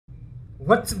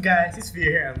What's up guys, it's Via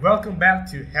here and welcome back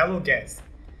to Hello Guest.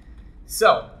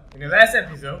 So, in the last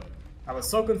episode, I was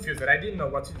so confused that I didn't know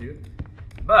what to do.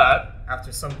 But,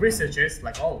 after some researches,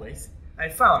 like always, I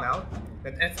found out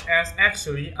that it's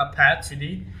actually a path to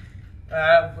the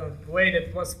way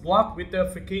that was blocked with the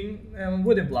freaking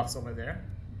wooden blocks over there.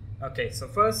 Okay, so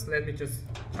first, let me just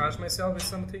charge myself with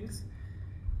some things.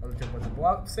 I'll look at what the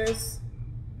block says.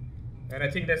 And I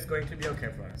think that's going to be okay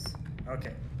for us.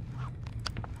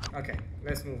 Okay,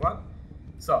 let's move on.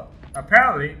 So,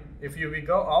 apparently, if we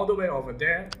go all the way over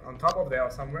there, on top of there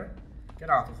or somewhere, get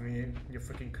out of me, you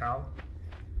freaking cow.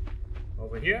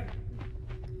 Over here.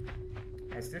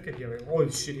 I still can hear him. Holy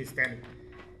shit, he's standing.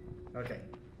 Okay,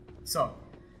 so,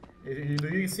 do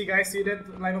you see guys see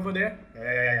that line over there?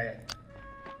 Yeah.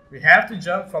 We have to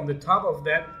jump from the top of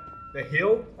the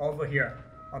hill over here,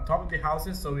 on top of the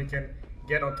houses, so we can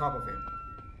get on top of it.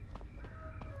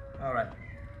 Alright.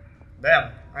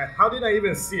 Damn, how did I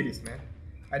even see this, man?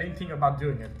 I didn't think about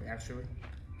doing it, actually.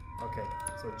 Okay,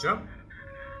 so jump.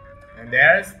 And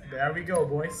there we go,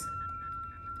 boys.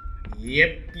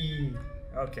 Yippee.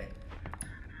 Okay.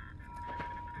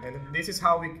 And this is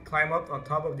how we climb up on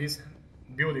top of this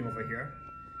building over here.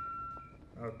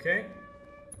 Okay.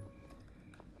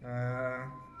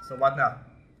 So what now?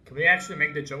 Can we actually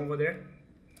make the jump over there?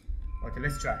 Okay,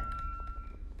 let's try.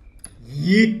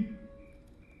 Yeet.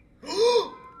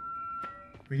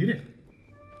 We did it.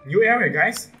 New area,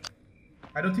 guys.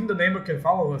 I don't think the neighbor can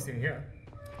follow us in here.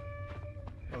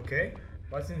 Okay,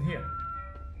 what's in here?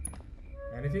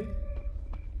 Anything?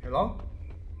 Hello?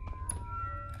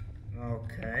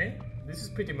 Okay, this is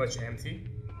pretty much empty.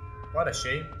 What a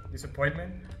shame.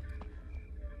 Disappointment.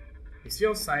 Is he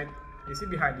outside? Is he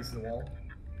behind this wall?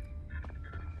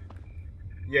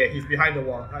 Yeah, he's behind the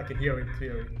wall. I can hear him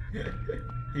clearly.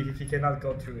 he cannot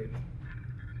go through it.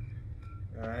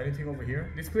 Anything over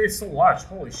here? This place is so large.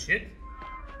 Holy shit.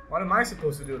 What am I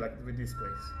supposed to do with this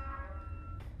place?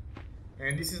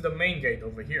 And this is the main gate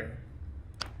over here.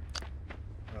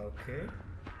 Okay.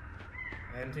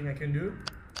 Anything I can do?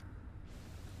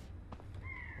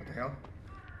 What the hell?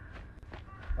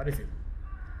 What is it?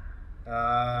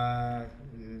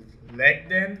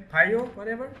 Legden? Payo?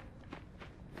 Whatever?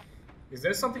 Is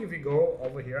there something if we go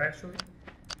over here actually?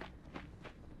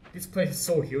 This place is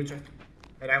so huge.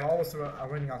 And I'm almost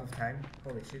running out of time.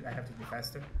 Holy shit, I have to be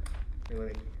faster.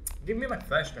 Wait. Give me my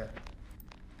flashback.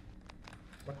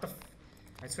 What the f...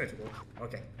 I swear to God.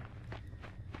 Okay.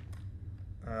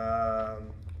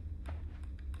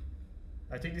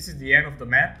 I think this is the end of the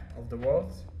map of the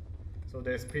world. So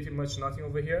there's pretty much nothing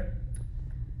over here.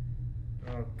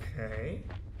 Okay.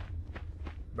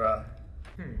 Bruh.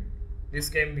 This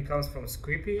game becomes from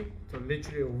creepy to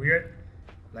literally weird.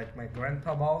 Like my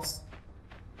grandpa balls.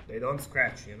 They don't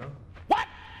scratch, you know? What?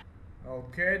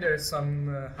 Okay, there's some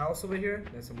house over here.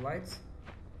 There's some lights.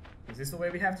 Is this the way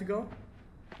we have to go?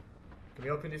 Can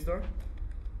we open this door?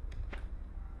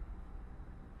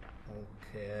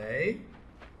 Okay.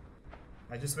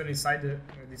 I just went inside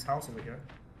this house over here.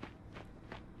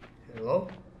 Hello?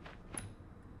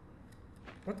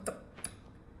 What the?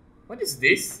 What is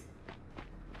this?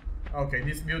 Okay,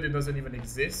 this building doesn't even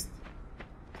exist.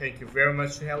 Thank you very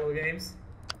much, Hello Games.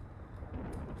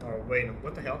 Oh wait,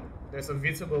 what the hell? There's a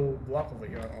visible block over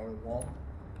here on the wall.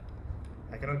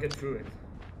 I cannot get through it.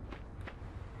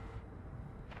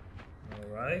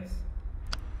 Alright.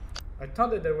 I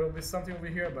thought that there will be something over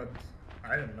here, but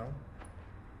I don't know.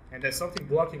 And there's something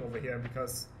blocking over here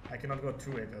because I cannot go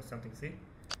through it or something, see?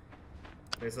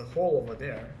 There's a hole over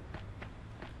there.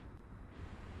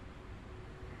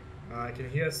 I can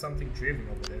hear something driving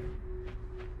over there.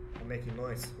 Or making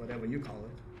noise, whatever you call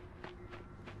it.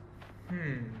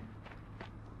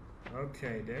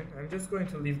 Okay then, I'm just going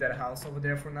to leave that house over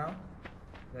there for now.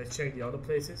 Let's check the other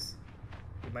places.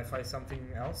 We might find something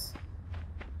else.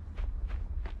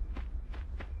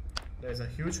 There's a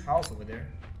huge house over there.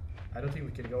 I don't think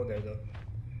we can go there though.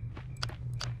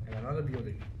 And another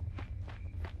building.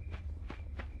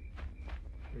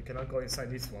 We cannot go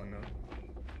inside this one now.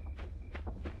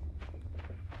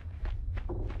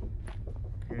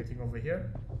 Anything over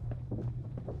here?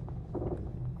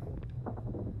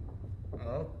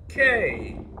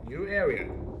 Okay, new area.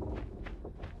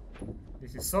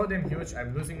 This is so damn huge,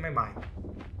 I'm losing my mind.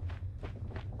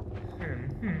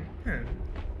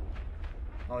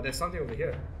 Oh, there's something over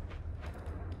here.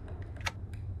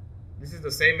 This is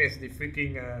the same as the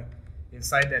freaking,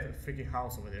 inside that freaking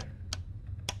house over there.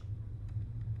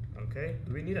 Okay,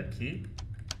 do we need a key?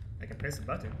 I can press a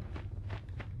button.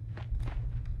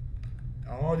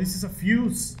 Oh, this is a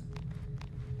fuse.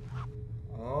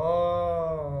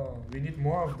 Oh, we need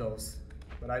more of those.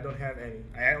 but I don't have any.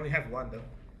 I only have one though.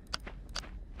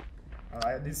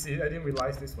 I didn't see it. I didn't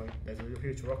realize this one. There's a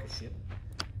huge rocket ship.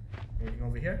 Anything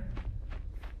over here?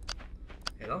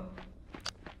 Hello?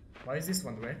 Why is this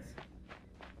one red?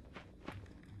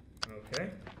 Okay.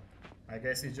 I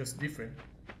guess it's just different.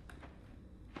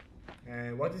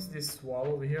 And what is this wall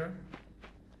over here?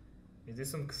 Is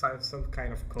this some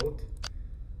kind of code?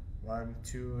 1,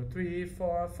 2, 3,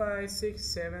 4, 5, 6,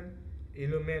 7.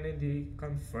 Illuminati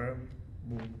confirmed.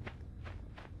 Boom.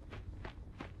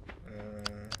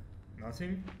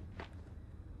 Nothing.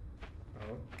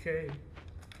 Okay.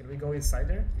 Can we go inside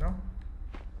there? No?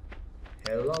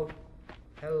 Hello.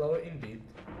 Hello indeed.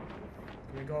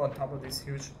 Can we go on top of this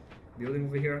huge building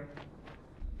over here?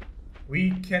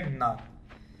 We cannot.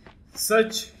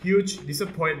 Such huge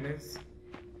disappointments.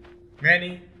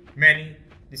 Many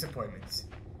disappointments.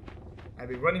 I've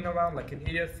been running around like an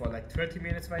idiot for like 30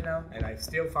 minutes right now and I've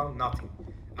still found nothing.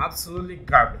 Absolutely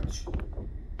garbage.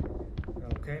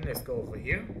 Okay, let's go over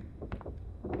here.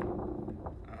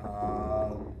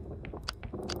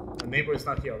 The neighbor is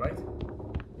not here, right?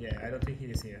 Yeah, I don't think he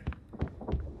is here.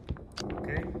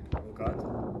 Okay. Oh god.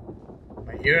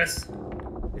 My ears.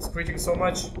 It's screeching so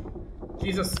much.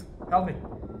 Jesus, help me.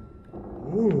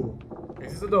 Ooh.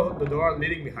 Is this the door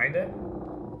leading behind it?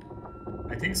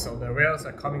 I think so. The rails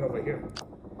are coming over here.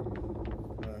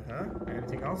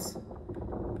 Anything else?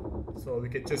 So we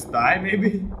could just die,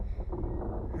 maybe?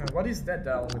 What is that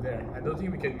over there? I don't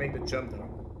think we can make the jump though.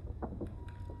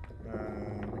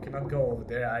 We cannot go over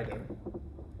there either.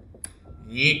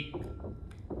 Yeet.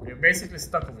 We're basically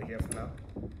stuck over here for now.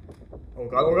 Oh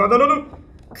god, no!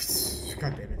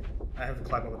 God damn it. I have to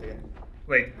climb over there.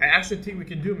 Wait, I actually think we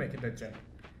can make it that jump.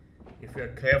 If we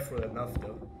are careful enough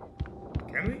though.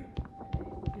 Can we?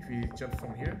 If we jump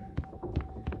from here?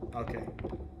 Okay.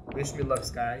 Wish me luck,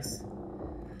 guys.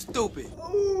 Stupid.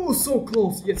 Oh, so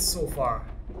close, yet so far.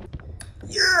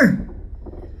 Yeah!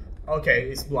 Okay,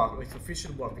 it's blocked. It's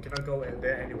officially blocked. We cannot go in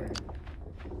there anywhere.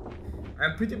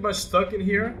 I'm pretty much stuck in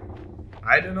here.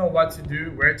 I don't know what to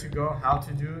do, where to go, how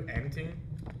to do anything.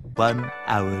 1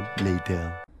 hour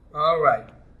later. Alright.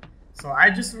 So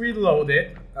I just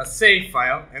reloaded a save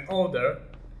file, an older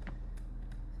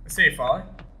save file.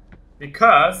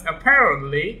 Because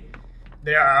apparently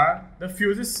there are the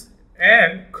fuses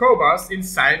and crowbars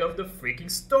inside of the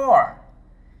freaking store.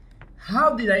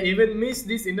 How did I even miss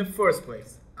this in the first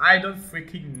place? I don't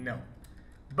freaking know.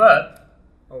 But,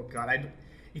 oh god,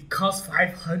 it costs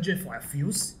 500 for a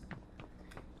fuse?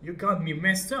 You got me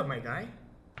messed up, my guy.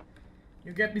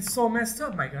 You get me so messed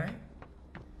up, my guy.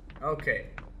 Okay,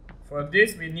 for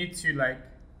this we need to like...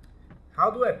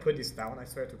 How do I put this down? I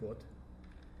swear to god.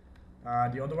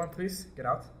 The other one, please, get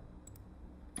out.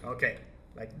 Okay,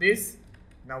 like this.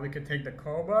 Now we can take the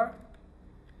crowbar.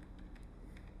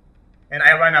 And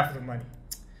I ran out of money.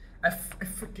 I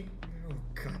freaking... Oh,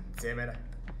 god damn it.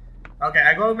 Okay,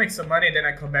 I go make some money, then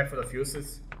I come back for the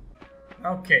fuses.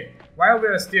 Okay, while we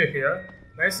are still here,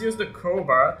 let's use the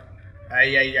crowbar.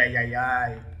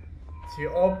 To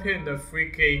open the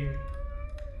freaking...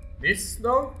 This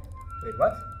door? Wait,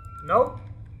 what? No?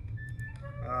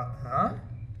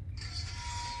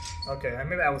 Okay,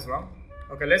 maybe I was wrong.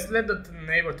 Okay, let's let the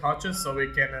neighbor touch us so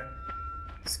we can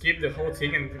skip the whole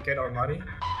thing and get our money.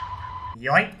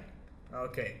 Yoink!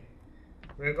 Okay.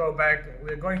 We're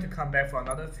going to come back for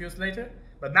another fuse later.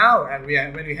 But now, when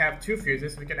we have 2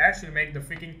 fuses, we can actually make the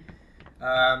freaking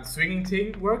swinging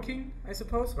thing working, I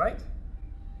suppose, right?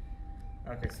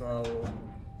 Okay, so...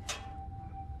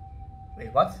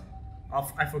 Wait, what?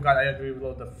 I forgot I had to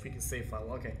reload the freaking save file.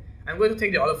 Okay. I'm going to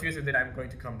take the other fuse and then I'm going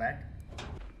to come back.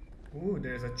 Ooh,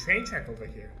 there's a train track over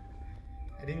here.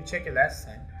 I didn't check it last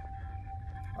time.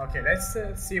 Okay, let's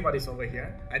see what is over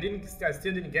here. I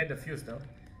still didn't get the fuse though.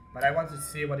 But I want to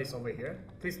see what is over here.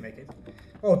 Please make it.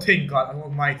 Oh, thank God,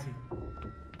 almighty.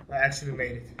 I actually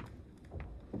made it.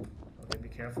 Okay, be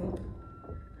careful.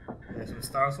 There's some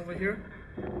stars over here.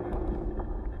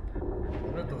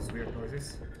 What are those weird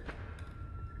noises?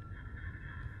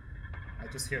 I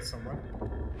just hear someone.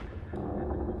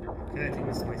 Okay, I think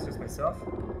it's just myself.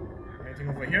 Anything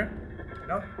over here?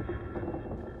 No?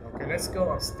 Okay, let's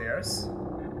go upstairs.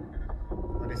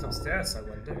 What is upstairs, I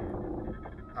wonder?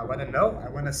 I wanna know, I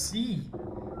wanna see.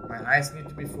 My eyes need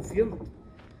to be fulfilled.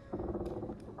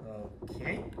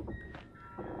 Okay.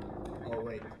 Oh,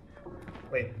 wait.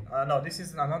 Wait, no, this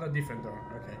is another different door.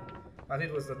 Okay. I think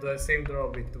it was the same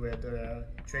door with where the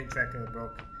train track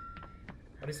broke.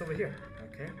 What is over here?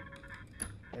 Okay.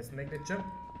 Let's make the jump.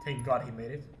 Thank God he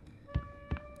made it.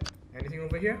 Anything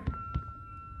over here?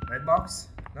 Red box?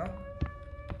 No?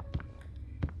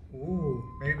 Ooh,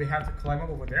 maybe we have to climb up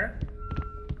over there?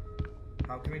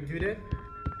 How can we do that?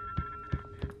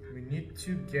 We need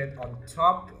to get on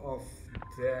top of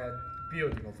that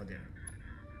building over there.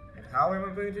 And how am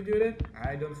I going to do that?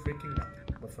 I don't freaking know.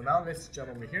 But for now, let's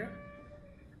jump over here.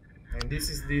 And this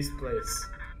is this place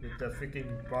with the freaking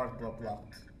bar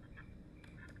blocked.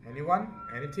 Anyone?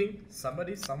 Anything?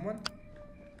 Somebody? Someone?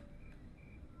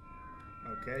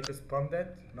 Okay, just pump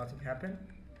that. Nothing happened.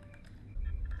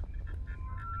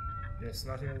 There's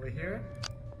nothing over here.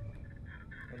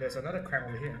 And there's another crime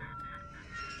over here.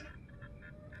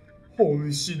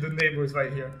 Holy shit, the neighbor is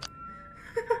right here.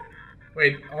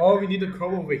 Wait, oh, we need to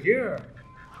crawl over here.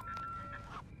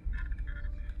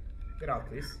 Get out,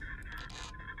 please.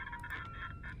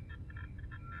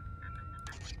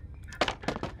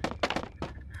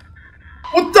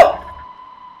 What the?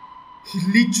 He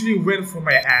literally went for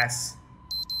my ass.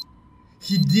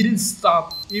 He didn't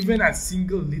stop even a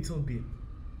single little bit.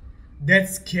 That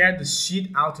scared the shit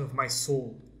out of my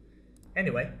soul.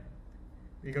 Anyway,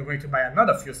 we're going to buy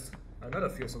another fuse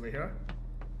over here.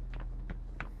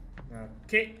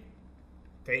 Okay,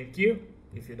 thank you,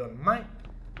 if you don't mind.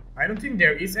 I don't think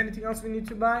there is anything else we need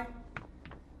to buy.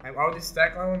 I'm already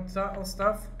stacked on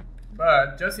stuff,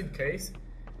 but just in case,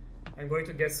 I'm going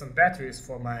to get some batteries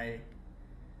for my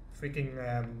freaking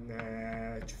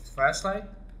flashlight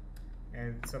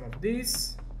and some of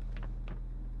these.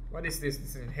 What is this?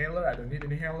 This is an inhaler. I don't need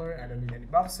an inhaler. I don't need any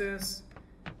boxes.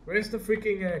 Where's the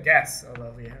freaking gas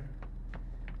over here?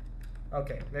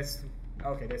 Okay, that's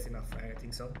enough. I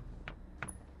think so.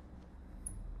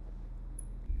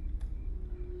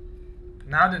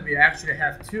 Now that we actually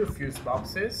have 2 fuse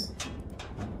boxes,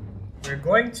 we're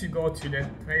going to go to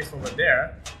that place over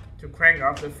there to crank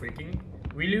up the freaking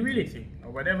wheelie thing,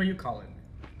 or whatever you call it.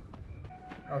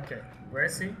 Okay, where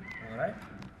is he? Alright.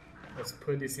 Let's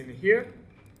put this in here.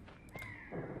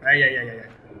 Yeah.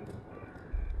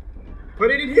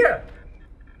 Put it in here!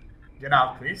 Get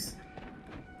out, please.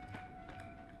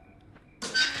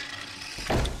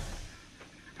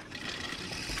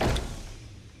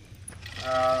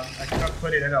 I cannot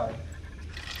put it at all.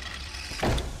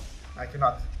 I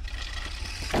cannot.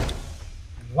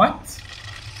 What?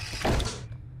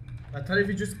 I thought if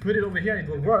you just put it over here, it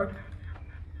will work.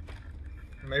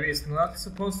 Maybe it's not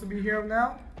supposed to be here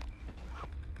now?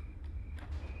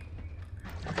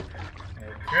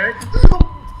 Okay.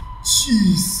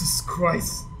 Jesus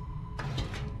Christ.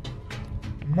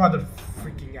 Mother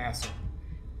freaking asshole.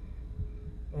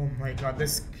 Oh my god,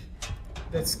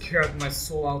 that scared my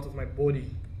soul out of my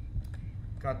body.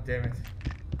 God damn it.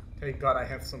 Thank god I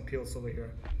have some pills over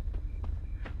here.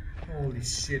 Holy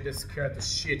shit, that scared the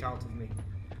shit out of me.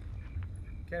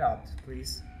 Get out,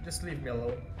 please. Just leave me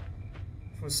alone.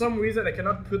 For some reason I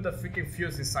cannot put the freaking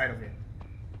fuse inside of it.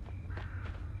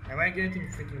 Am I getting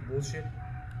freaking bullshit?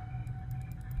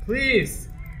 Please!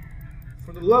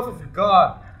 For the love of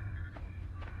God!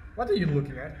 What are you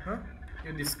looking at, huh?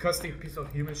 You disgusting piece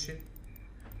of human shit.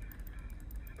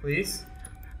 Please?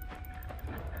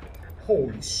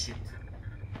 Holy shit.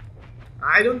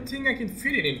 I don't think I can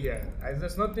fit it in here.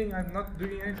 There's nothing, I'm not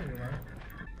doing anything, man.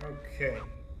 Okay.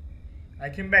 I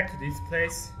came back to this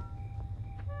place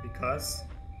because,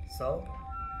 so,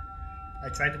 I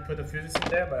tried to put the fuses in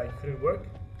there, but I couldn't work.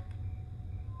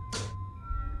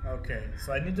 Okay,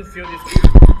 so I need to fill this.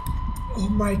 Oh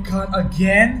my god,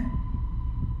 again?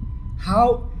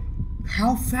 How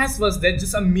fast was that?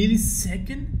 Just a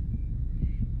millisecond?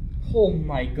 Oh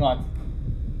my god.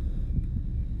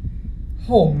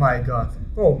 Oh my god.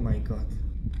 Oh my god.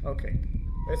 Okay,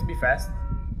 let's be fast.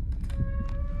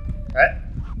 Alright.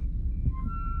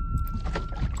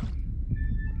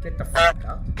 Get the fuck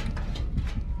out.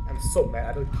 I'm so mad,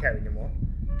 I don't care anymore.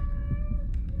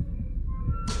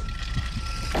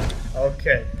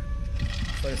 Okay.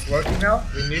 So it's working now.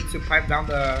 We need to pipe down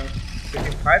the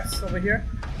freaking pipes over here.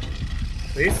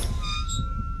 Please.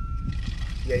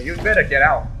 Yeah, you better get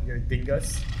out, you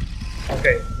dingus.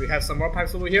 Okay, we have some more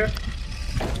pipes over here.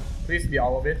 Please be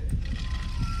all of it.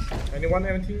 Anyone,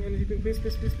 anything, please.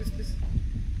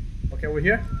 Okay, over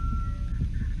here.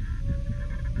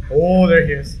 Oh, there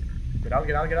he is. Get out.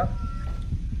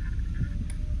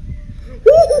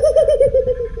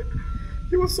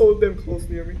 He was so damn close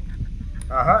near me.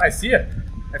 I see it.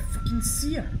 I fucking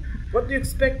see it. What do you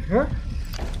expect, huh?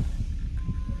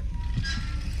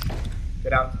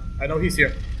 Get out. I know he's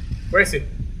here. Where is he?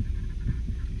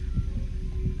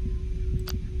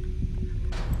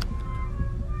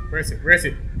 Where is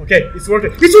he? Okay, it's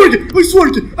working. It's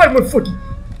working! I'm a fucking...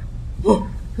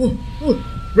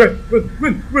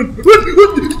 Run!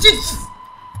 Jesus!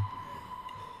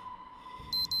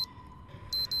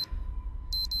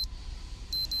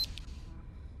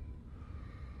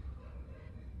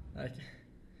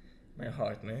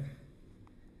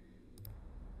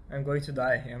 I'm going to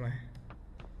die, am I?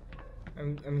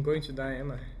 I'm going to die,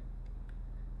 am I?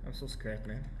 I'm so scared,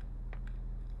 man.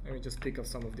 Let me just pick up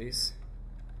some of these.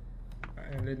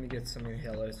 And let me get some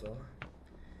inhaler as well.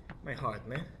 My heart,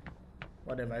 man.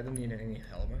 Whatever, I don't need any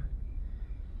inhaler.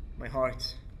 My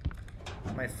heart.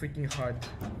 My freaking heart.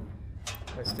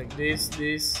 Let's take this.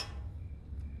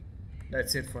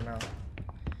 That's it for now.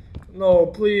 No,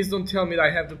 please don't tell me that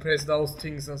I have to press those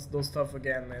things and those stuff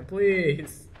again, man.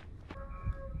 Please.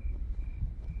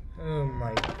 Oh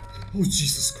my. Oh,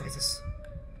 Jesus Christ.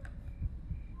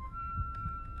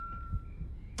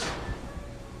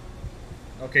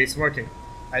 Okay, it's working.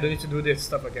 I don't need to do this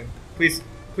stuff again. Please,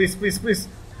 please, please, please.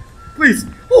 Please.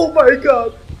 Oh my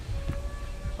god.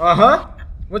 Uh-huh.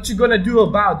 What you gonna do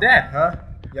about that, huh?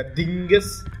 You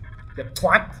dingus. You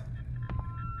twat.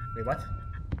 Wait, what?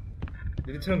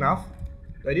 Did it turn off?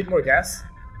 Do I need more gas?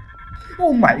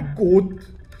 Oh my god.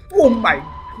 Oh my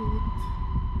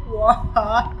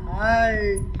god.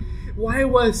 Why? Why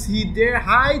was he there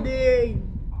hiding?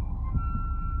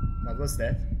 What was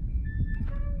that?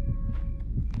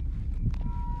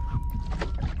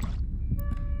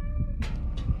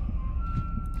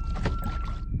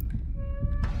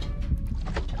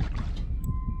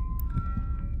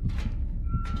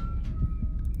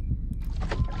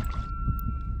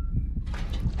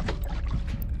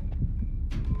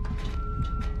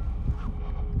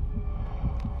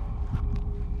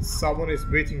 Someone is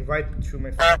breathing right through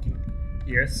my fucking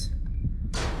ears.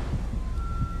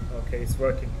 Okay, it's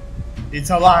working. It's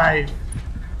alive!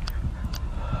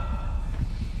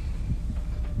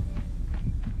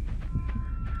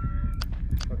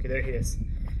 Okay, there he is.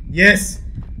 Yes!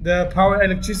 The power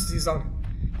electricity is on.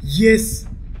 Yes!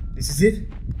 This is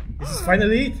it. This is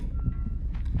finally it.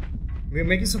 We're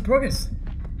making some progress.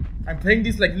 I'm playing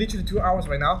this like literally 2 hours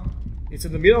right now. It's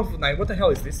in the middle of the night. What the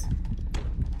hell is this?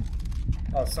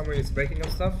 Oh, someone is breaking up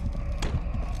stuff?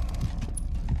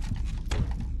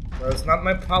 Well, it's not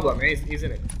my problem,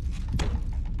 isn't it?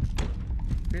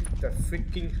 What the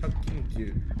freaking fucking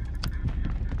dude?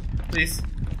 Please.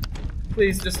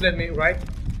 Please, just let me, right?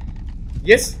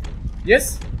 Yes?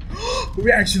 Yes?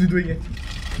 We're actually doing it.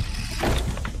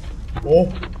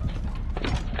 Oh.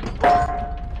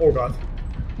 Oh god.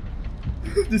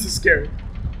 This is scary.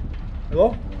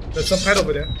 Hello? There's some pet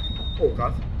over there. Oh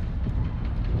god.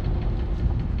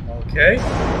 Okay.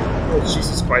 Oh,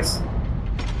 Jesus Christ.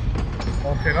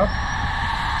 Open up.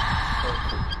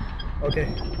 Okay.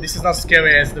 This is not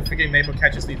scary as the freaking neighbor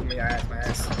catches me from my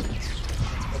ass.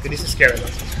 Okay, this is scary though.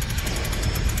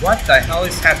 What the hell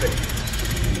is happening?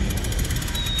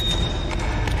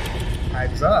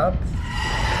 Time's up.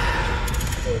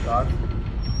 Oh god.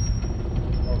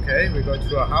 Okay, we're going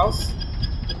to a house.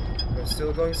 We're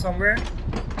still going somewhere.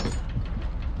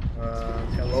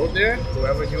 Hello there,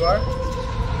 whoever you are.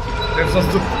 There's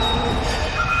also...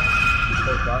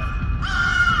 Oh god.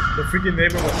 The freaking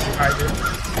neighbor was behind him.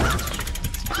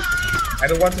 I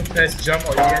don't want to press jump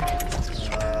or E.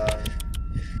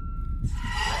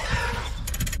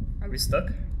 Are we stuck?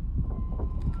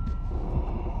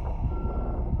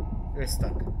 We're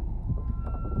stuck.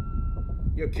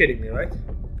 You're kidding me, right?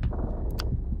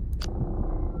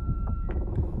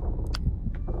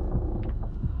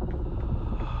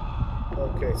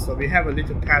 Okay, so we have a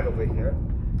little pad over here.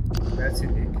 That's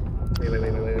unique. Wait.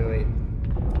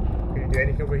 Can you do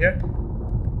anything over here?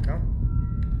 No?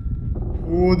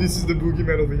 Oh, this is the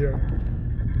boogeyman over here.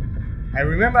 I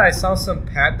remember I saw some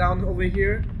pad down over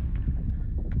here.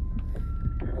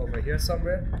 Over here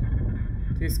somewhere.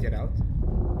 Please get out.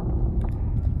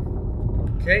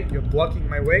 Okay, you're blocking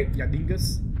my way,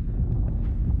 Yadingus.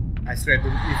 I swear, if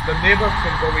the neighbor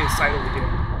can go inside over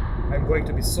here, I'm going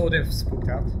to be so damn spooked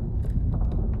out.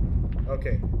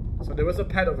 Okay, so there was a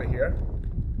pad over here.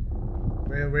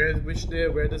 Where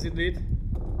does it lead?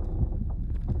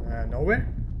 Nowhere?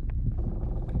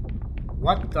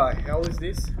 What the hell is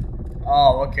this?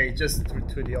 Oh, okay, just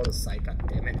to the other side, god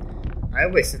damn it. I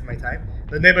wasted my time.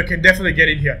 The neighbor can definitely get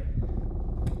in here.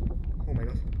 Oh my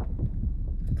god.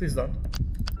 Please don't.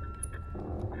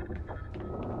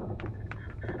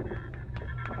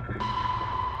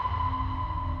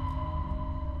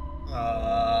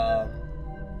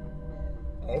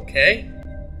 Okay.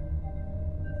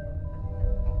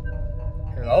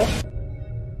 Hello?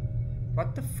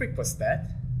 What the frick was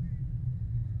that?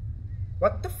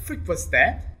 What the frick was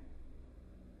that?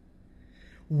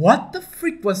 What the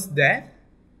frick was that?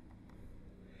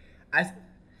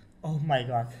 Oh my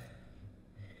god.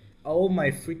 Oh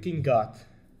my freaking god.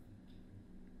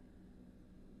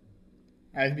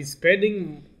 I've been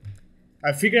spending...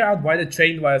 I figured out why the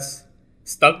train was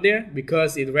stuck there,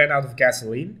 because it ran out of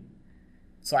gasoline.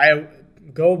 So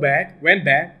went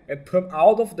back and pumped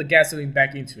all of the gasoline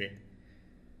back into it.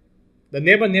 The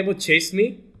neighbor never chased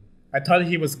me. I thought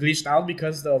he was glitched out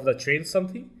because of the train or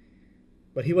something.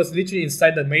 But he was literally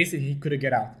inside the maze and he couldn't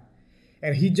get out.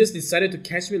 And he just decided to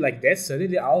catch me like that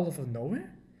suddenly out of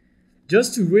nowhere?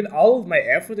 Just to ruin all of my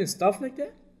effort and stuff like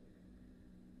that?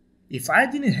 If I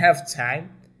didn't have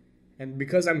time, and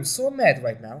because I'm so mad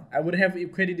right now, I would have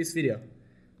created this video.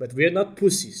 But we're not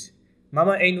pussies.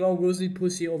 Mama ain't no rosy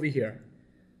pussy over here.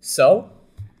 So,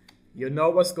 you know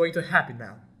what's going to happen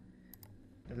now.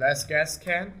 The last gas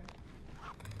can,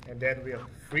 and then we're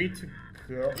free to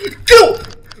go. Go!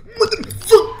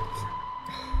 Motherfucker!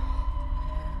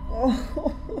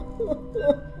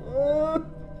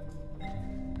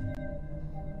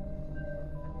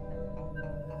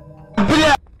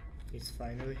 It's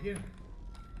finally here.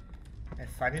 I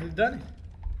finally done it.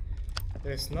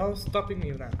 There's no stopping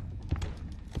me now.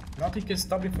 Nothing can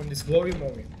stop me from this glory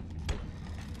moment.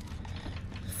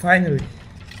 Finally.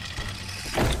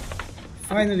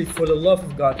 Finally, for the love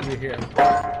of God, we're here.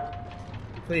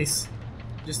 Please,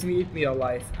 just leave me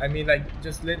alive. I mean, like,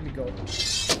 just let me go.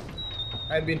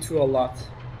 I've been through a lot.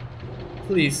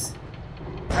 Please.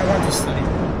 I want to sleep.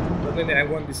 But then I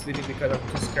won't be sleeping because I'm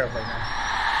too scared right now.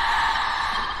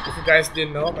 If you guys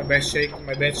didn't know, my bed shakes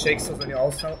on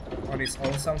its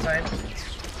own sometimes.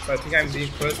 So I think I'm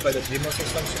being cursed by the demons or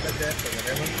some shit like that, or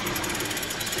whatever.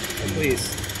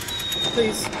 So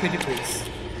please, pretty please,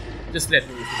 just let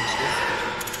me finish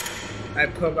this. I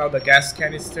pumped out the gas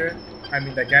canister,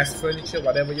 the gas furniture,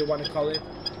 whatever you want to call it.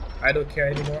 I don't care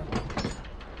anymore.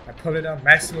 I pumped it out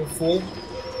maximum full.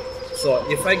 So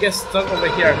if I get stuck over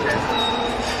here again,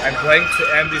 I'm going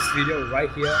to end this video right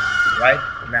here, right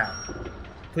now.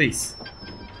 Please.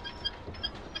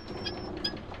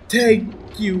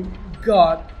 Thank you,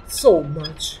 God, so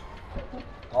much.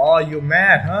 Oh, you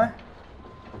mad, huh?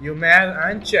 You mad,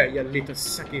 aren't you, you little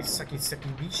sucky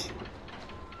bitch?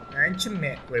 Aren't you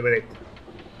mad? Wait.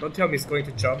 Don't tell me it's going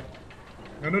to jump.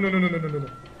 No.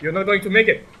 You're not going to make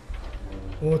it.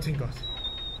 Oh, thank God.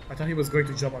 I thought he was going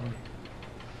to jump on me.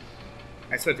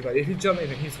 I swear to God, if he jumps in,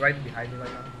 he's right behind me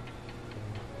right now.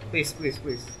 Please.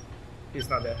 He's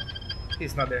not there.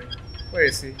 He's not there. Where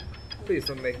is he? Please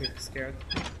don't make me scared.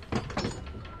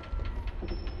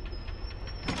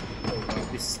 Oh God,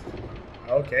 this.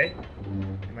 Okay.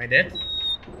 Am I dead?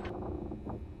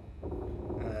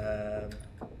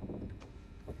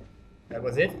 That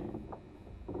was it?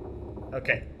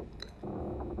 Okay.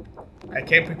 I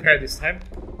came prepared this time.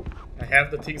 I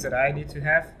have the things that I need to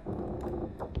have.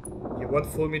 You won't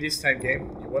fool me this time,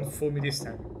 game. You won't fool me this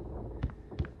time.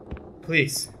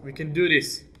 Please, we can do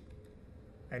this.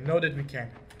 I know that we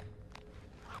can.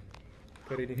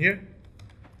 Put it in here.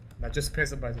 Now just press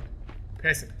the button.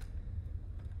 Press it.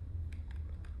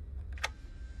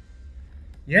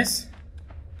 Yes?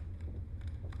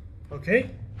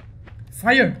 Okay.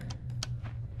 Fire!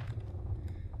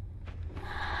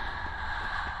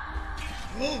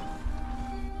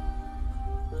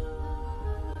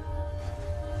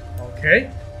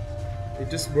 Okay. It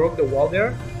just broke the wall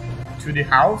there to the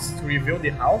house, to reveal the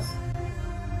house.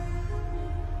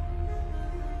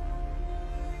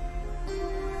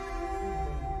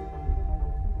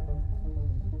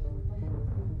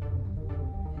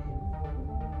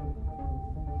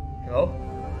 Hello?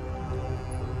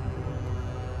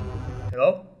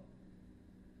 Hello?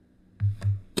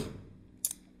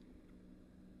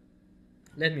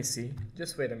 Let me see.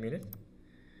 Just wait a minute.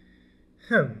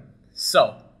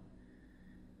 So.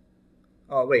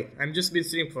 Oh wait, I'm just been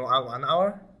sitting for 1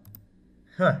 hour?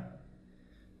 Huh.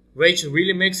 Rage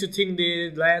really makes you think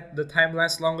the time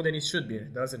lasts longer than it should be,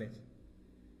 doesn't it?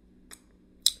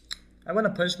 I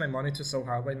wanna punch my monitor so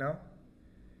hard right now.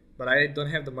 But I don't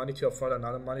have the money to afford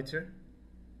another monitor.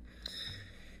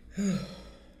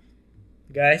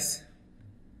 Guys,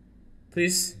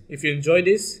 please, if you enjoyed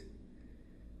this,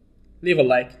 leave a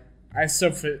like. I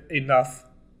suffered enough.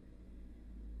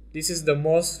 This is the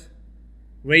most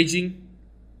raging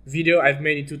video I've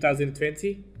made in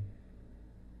 2020.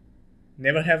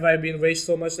 Never have I been raged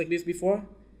so much like this before.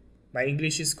 My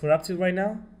English is corrupted right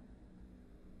now.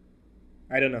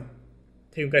 I don't know.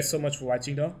 Thank you guys so much for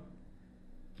watching though.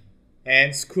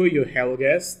 And screw you, Hello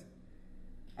Guest.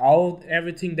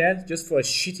 Everything that just for a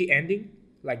shitty ending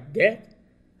like that.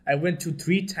 I went to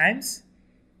 3 times.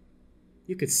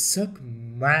 You could suck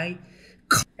my.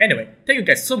 Anyway, thank you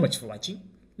guys so much for watching.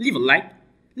 Leave a like,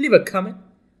 leave a comment.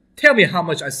 Tell me how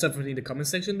much I suffered in the comment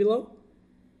section below.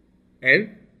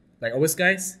 And like always,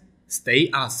 guys, stay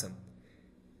awesome.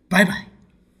 Bye bye.